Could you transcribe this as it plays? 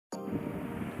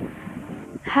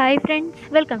Hi friends,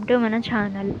 welcome to మన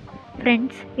channel.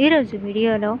 Friends, ఈరోజు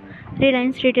వీడియోలో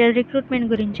రిలయన్స్ రీటైల్ రిక్రూట్మెంట్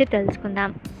గురించి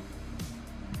తెలుసుకుందాం.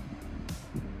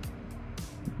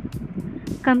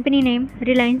 Company name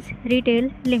Reliance retail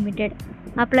limited.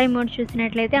 Apply mode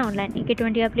చూసినట్లయితే ఆన్లైన్, ఇక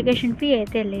ఎటువంటి అప్లికేషన్ ఫీ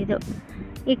అయితే లేదు.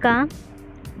 ఇక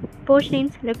post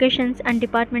names, locations and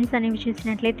departments అనేవి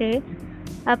చూసినట్లయితే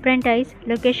అప్రెంటైజ్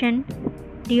location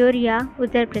Deoria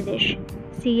Uttar Pradesh,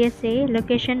 CSA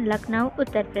location Lucknow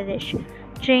Uttar Pradesh,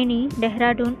 trainee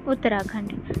Dehradun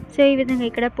Uttarakhand. So ఈ విధంగా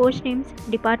ఇక్కడ post names,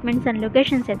 departments and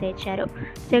locations అయితే ఇచ్చారు.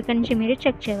 సో ఇక్కడ నుంచి మీరు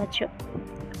చెక్ చేయవచ్చు.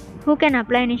 హూ కెన్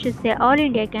అప్లై అని చూస్తే ఆల్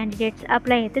ఇండియా క్యాండిడేట్స్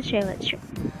అప్లై అయితే చేయవచ్చు.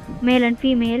 Male and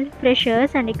female,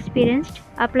 freshers and experienced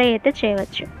apply అయితే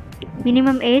చేయవచ్చు.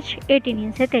 మినిమం ఏజ్ 18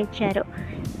 years అయితే ఇచ్చారు.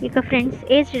 ఇక ఫ్రెండ్స్,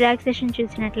 ఏజ్ రిలాక్సేషన్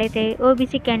చూసినట్లయితే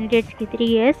ఓబీసీ క్యాండిడేట్స్కి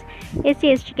 3 years, ఎస్సీ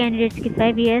ఎస్టీ క్యాండిడేట్స్కి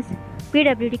 5 years,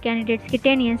 పీడబ్ల్యూడీ క్యాండిడేట్స్కి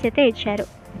 10 years అయితే ఇచ్చారు.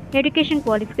 ఎడ్యుకేషన్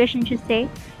క్వాలిఫికేషన్ చూస్తే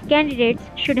candidates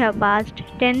should have passed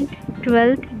 10th,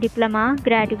 12th, diploma,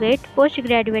 graduate, post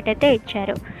graduate అయితే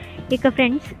ఇచ్చారు. ఇక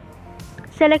ఫ్రెండ్స్,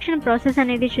 సెలక్షన్ ప్రాసెస్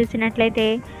అనేది చూసినట్లయితే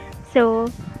so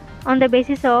on the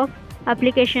basis of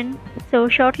application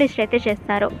short list అయితే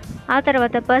చేస్తారు. ఆ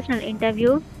తర్వాత పర్సనల్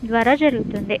ఇంటర్వ్యూ ద్వారా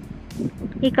జరుగుతుంది.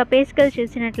 ఇక పే స్కేల్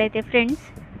చూసినట్లయితే friends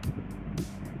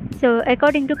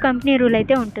according to company rule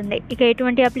అయితే ఉంటుంది. ఇక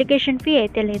ఎటువంటి అప్లికేషన్ ఫీ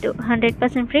అయితే లేదు.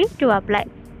 100% ఫ్రీ టు అప్లై.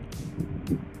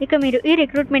 ఇక మీరు ఈ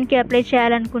రిక్రూట్మెంట్కి అప్లై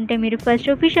చేయాలనుకుంటే మీరు ఫస్ట్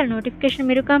ఒఫీషియల్ నోటిఫికేషన్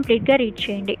మీరు కంప్లీట్గా రీడ్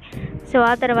చేయండి. సో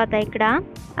ఆ తర్వాత ఇక్కడ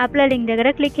అప్లై లింక్ దగ్గర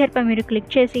క్లిక్ హియర్ పై మీరు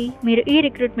క్లిక్ చేసి మీరు ఈ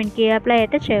రిక్రూట్మెంట్కి అప్లై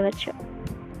అయితే చేయవచ్చు.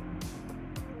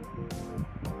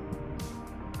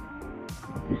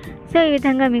 సో ఈ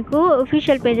విధంగా మీకు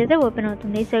ఒఫీషియల్ పేజ్ అయితే ఓపెన్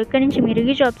అవుతుంది. సో ఇక్కడ నుంచి మీరు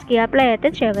ఈ జాబ్స్కి అప్లై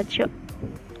అయితే చేయవచ్చు.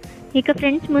 ఇక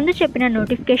ఫ్రెండ్స్, ముందు చెప్పిన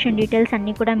నోటిఫికేషన్ డీటెయిల్స్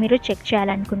అన్నీ కూడా మీరు చెక్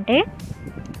చేయాలనుకుంటే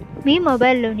మీ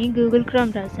మొబైల్లోని గూగుల్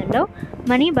క్రోమ్ బ్రౌజర్లో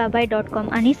moneybabai.com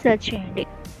అని సెర్చ్ చేయండి.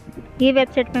 ఈ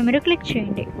వెబ్సైట్పై మీరు క్లిక్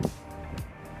చేయండి.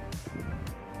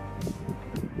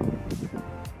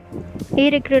 ఈ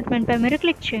రిక్రూట్మెంట్పై మీరు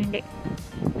క్లిక్ చేయండి.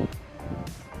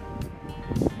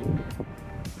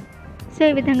 సో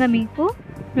ఈ విధంగా మీకు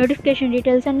నోటిఫికేషన్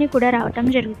డీటెయిల్స్ అన్నీ కూడా రావటం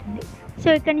జరుగుతుంది. సో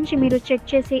ఇక్కడ నుంచి మీరు చెక్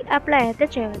చేసి అప్లై అయితే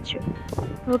చేయవచ్చు.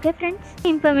 ఓకే ఫ్రెండ్స్,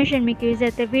 ఇన్ఫర్మేషన్ మీకు యూజ్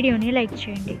అయితే వీడియోని లైక్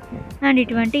చేయండి. అండ్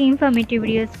ఇటువంటి ఇన్ఫర్మేటివ్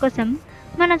వీడియోస్ కోసం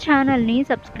మన ఛానల్ని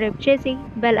సబ్స్క్రైబ్ చేసి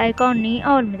బెల్ ఐకాన్ని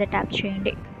ఆల్ మీద ట్యాప్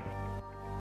చేయండి.